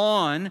put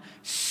on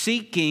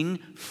seeking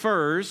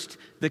first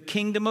the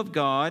kingdom of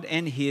God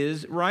and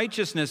his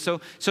righteousness.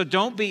 So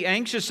don't be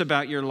anxious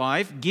about your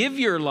life. Give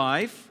your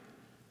life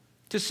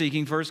to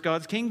seeking first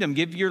God's kingdom.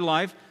 Give your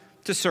life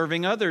to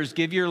serving others.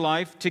 Give your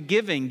life to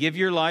giving. Give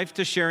your life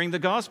to sharing the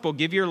gospel.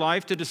 Give your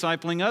life to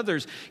discipling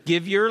others.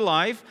 Give your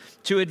life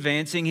to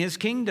advancing his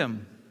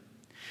kingdom.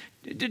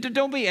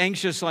 Don't be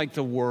anxious like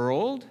the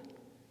world.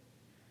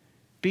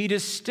 Be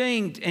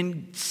distinct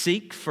and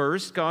seek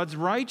first God's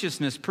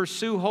righteousness.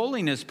 Pursue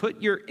holiness.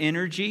 Put your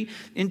energy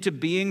into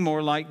being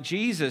more like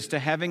Jesus, to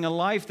having a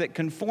life that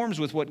conforms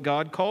with what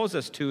God calls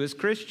us to as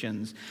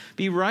Christians.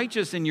 Be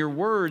righteous in your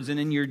words and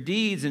in your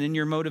deeds and in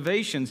your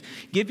motivations.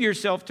 Give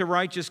yourself to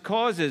righteous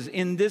causes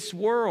in this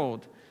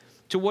world,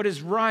 to what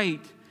is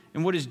right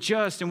and what is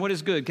just and what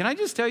is good. Can I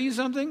just tell you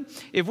something?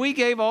 If we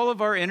gave all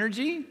of our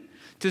energy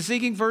to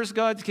seeking first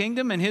God's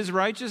kingdom and his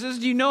righteousness,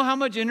 do you know how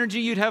much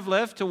energy you'd have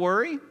left to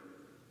worry?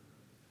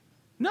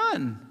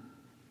 None.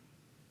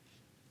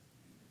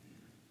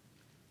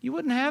 You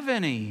wouldn't have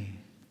any.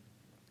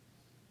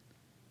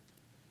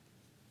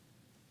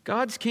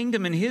 God's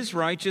kingdom and his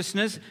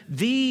righteousness,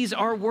 these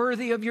are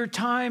worthy of your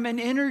time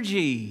and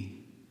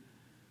energy.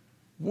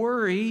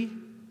 Worry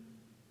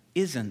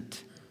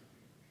isn't.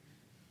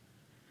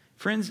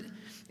 Friends,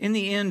 in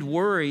the end,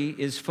 worry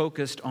is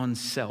focused on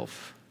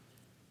self.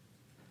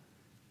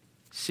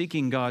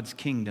 Seeking God's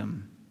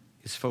kingdom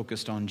is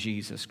focused on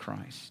Jesus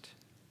Christ.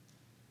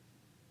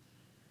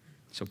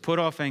 So put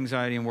off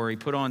anxiety and worry.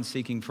 Put on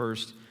seeking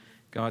first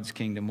God's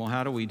kingdom. Well,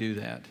 how do we do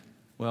that?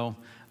 Well,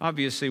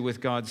 obviously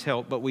with God's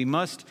help, but we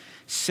must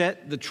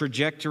set the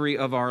trajectory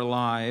of our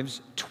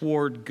lives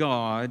toward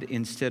God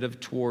instead of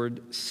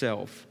toward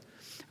self.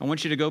 I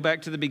want you to go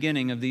back to the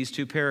beginning of these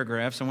two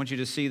paragraphs. I want you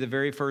to see the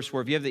very first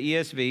word. If you have the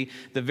ESV,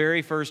 the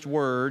very first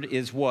word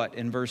is what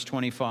in verse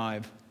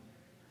 25?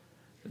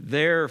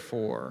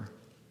 Therefore.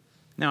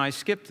 Now, I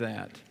skipped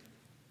that.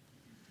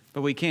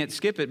 But we can't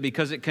skip it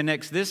because it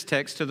connects this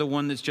text to the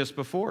one that's just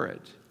before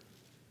it.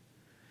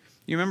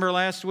 You remember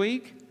last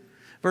week?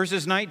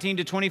 Verses 19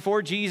 to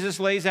 24, Jesus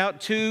lays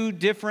out two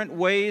different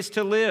ways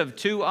to live,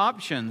 two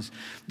options.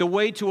 The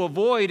way to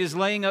avoid is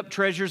laying up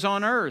treasures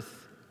on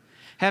earth,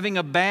 having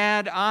a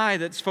bad eye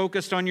that's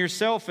focused on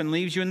yourself and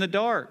leaves you in the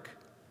dark,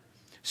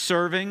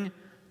 serving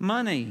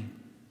money.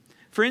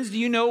 Friends, do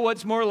you know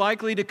what's more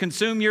likely to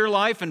consume your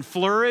life and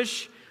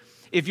flourish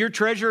if your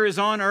treasure is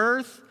on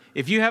earth?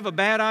 If you have a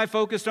bad eye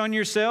focused on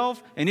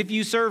yourself, and if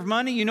you serve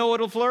money, you know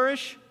what'll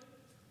flourish?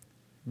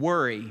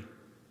 Worry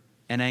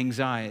and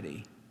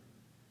anxiety.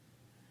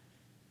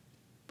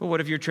 But what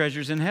if your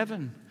treasure's in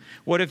heaven?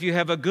 What if you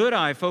have a good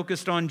eye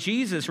focused on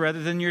Jesus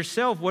rather than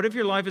yourself? What if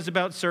your life is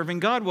about serving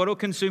God? What'll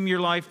consume your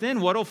life then?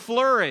 What'll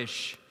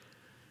flourish?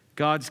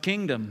 God's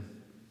kingdom.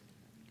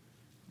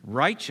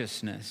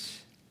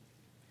 Righteousness.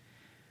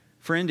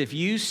 Friend, if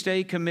you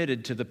stay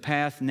committed to the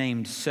path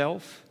named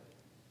self,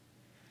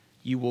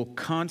 you will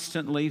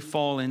constantly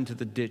fall into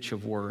the ditch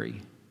of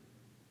worry.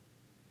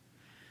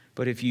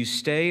 But if you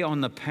stay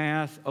on the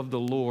path of the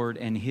Lord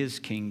and His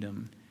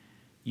kingdom,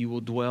 you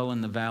will dwell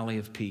in the valley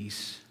of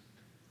peace.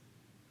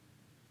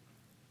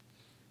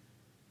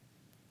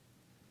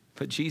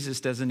 But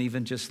Jesus doesn't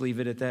even just leave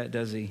it at that,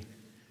 does He?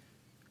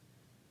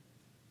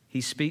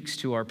 He speaks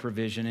to our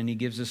provision and He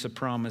gives us a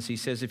promise. He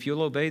says, if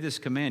you'll obey this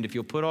command, if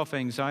you'll put off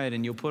anxiety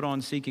and you'll put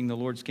on seeking the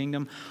Lord's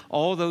kingdom,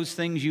 all those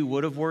things you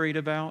would have worried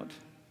about,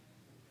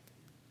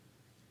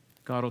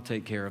 God will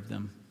take care of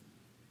them.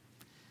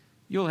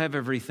 You'll have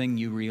everything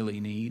you really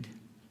need.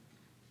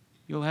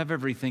 You'll have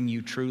everything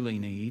you truly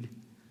need.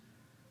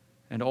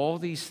 And all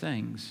these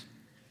things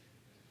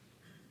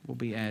will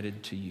be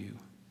added to you.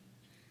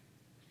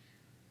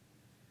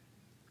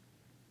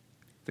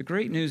 The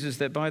great news is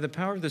that by the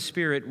power of the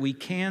Spirit, we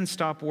can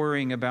stop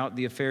worrying about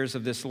the affairs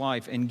of this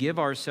life and give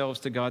ourselves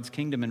to God's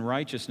kingdom and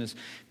righteousness,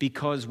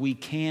 because we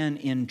can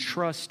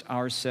entrust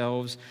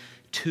ourselves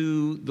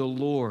to the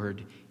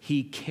Lord.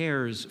 He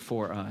cares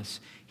for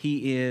us.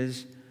 He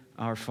is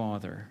our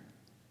Father.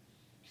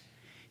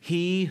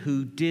 He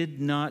who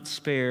did not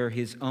spare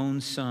His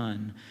own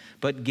Son,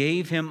 but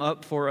gave Him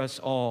up for us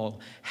all,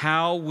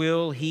 how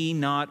will He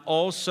not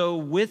also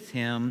with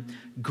Him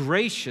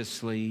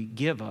graciously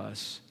give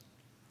us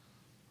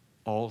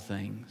all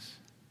things?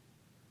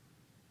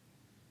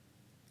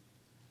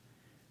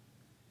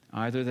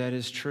 Either that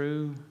is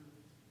true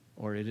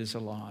or it is a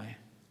lie.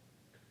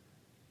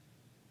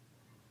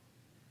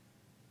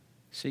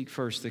 Seek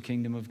first the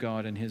kingdom of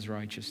God and His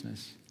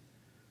righteousness.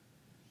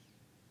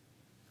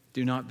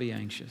 Do not be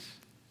anxious.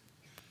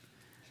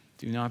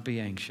 Do not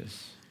be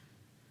anxious.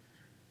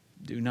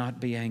 Do not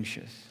be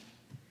anxious.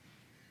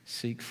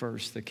 Seek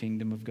first the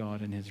kingdom of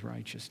God and His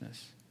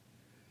righteousness,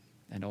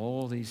 and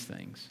all these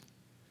things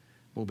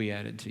will be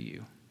added to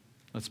you.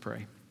 Let's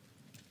pray.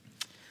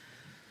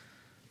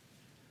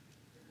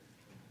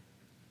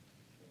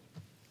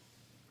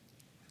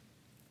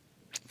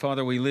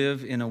 Father, we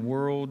live in a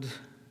world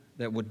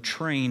that would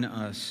train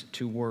us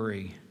to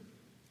worry,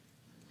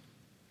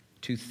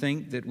 to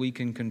think that we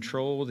can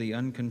control the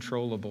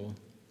uncontrollable,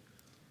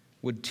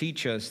 would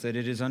teach us that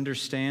it is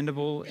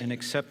understandable and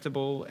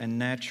acceptable and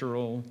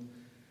natural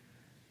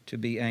to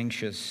be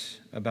anxious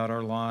about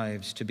our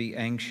lives, to be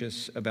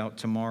anxious about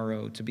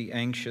tomorrow, to be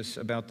anxious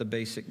about the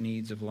basic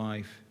needs of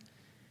life.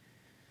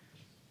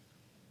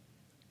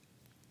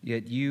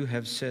 Yet you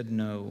have said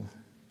no.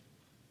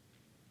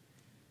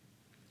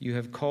 You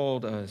have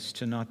called us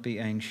to not be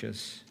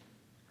anxious.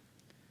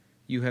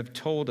 You have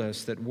told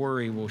us that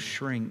worry will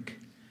shrink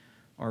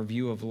our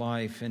view of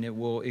life, and it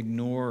will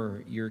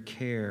ignore your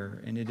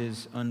care, and it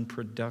is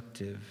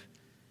unproductive,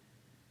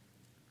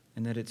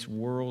 and that it's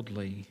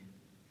worldly,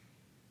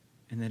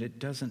 and that it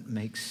doesn't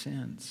make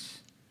sense.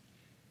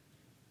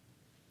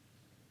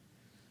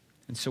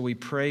 And so we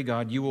pray,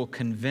 God, you will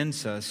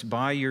convince us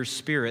by your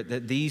Spirit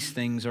that these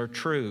things are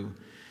true.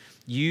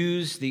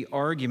 Use the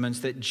arguments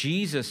that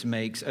Jesus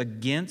makes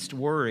against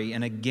worry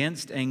and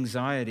against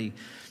anxiety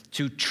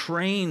to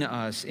train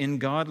us in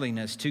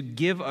godliness, to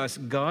give us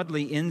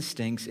godly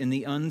instincts in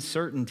the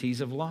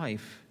uncertainties of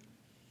life,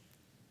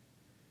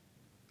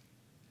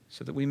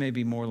 so that we may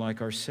be more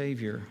like our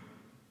Savior,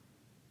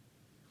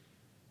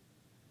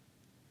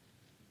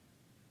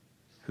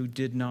 who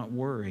did not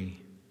worry,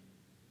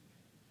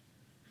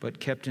 but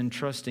kept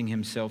entrusting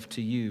Himself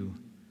to you,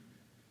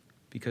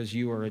 because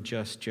you are a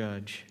just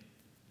judge.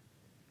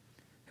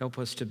 Help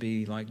us to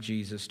be like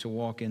Jesus, to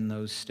walk in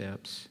those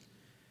steps,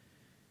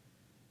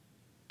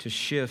 to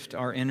shift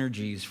our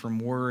energies from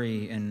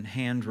worry and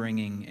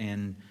hand-wringing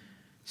and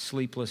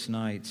sleepless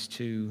nights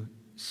to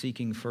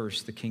seeking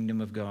first the kingdom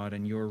of God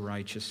and your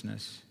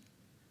righteousness.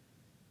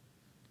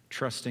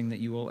 trusting that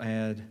you will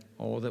add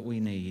all that we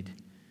need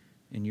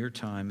in your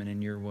time and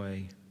in your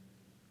way.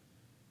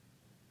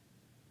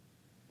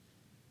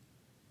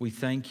 We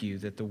thank you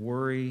that the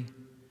worry,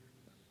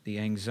 the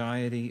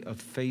anxiety of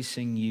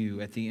facing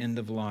you at the end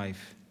of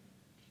life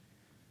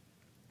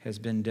has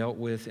been dealt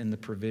with in the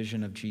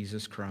provision of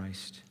Jesus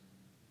Christ.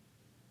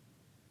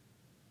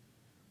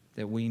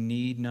 That we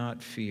need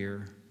not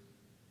fear,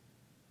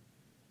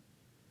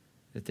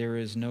 that there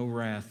is no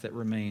wrath that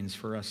remains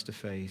for us to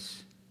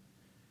face,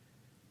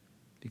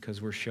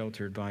 because we're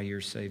sheltered by your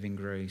saving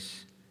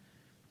grace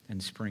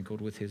and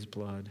sprinkled with his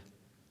blood.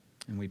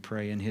 And we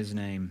pray in his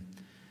name.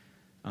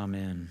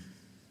 Amen.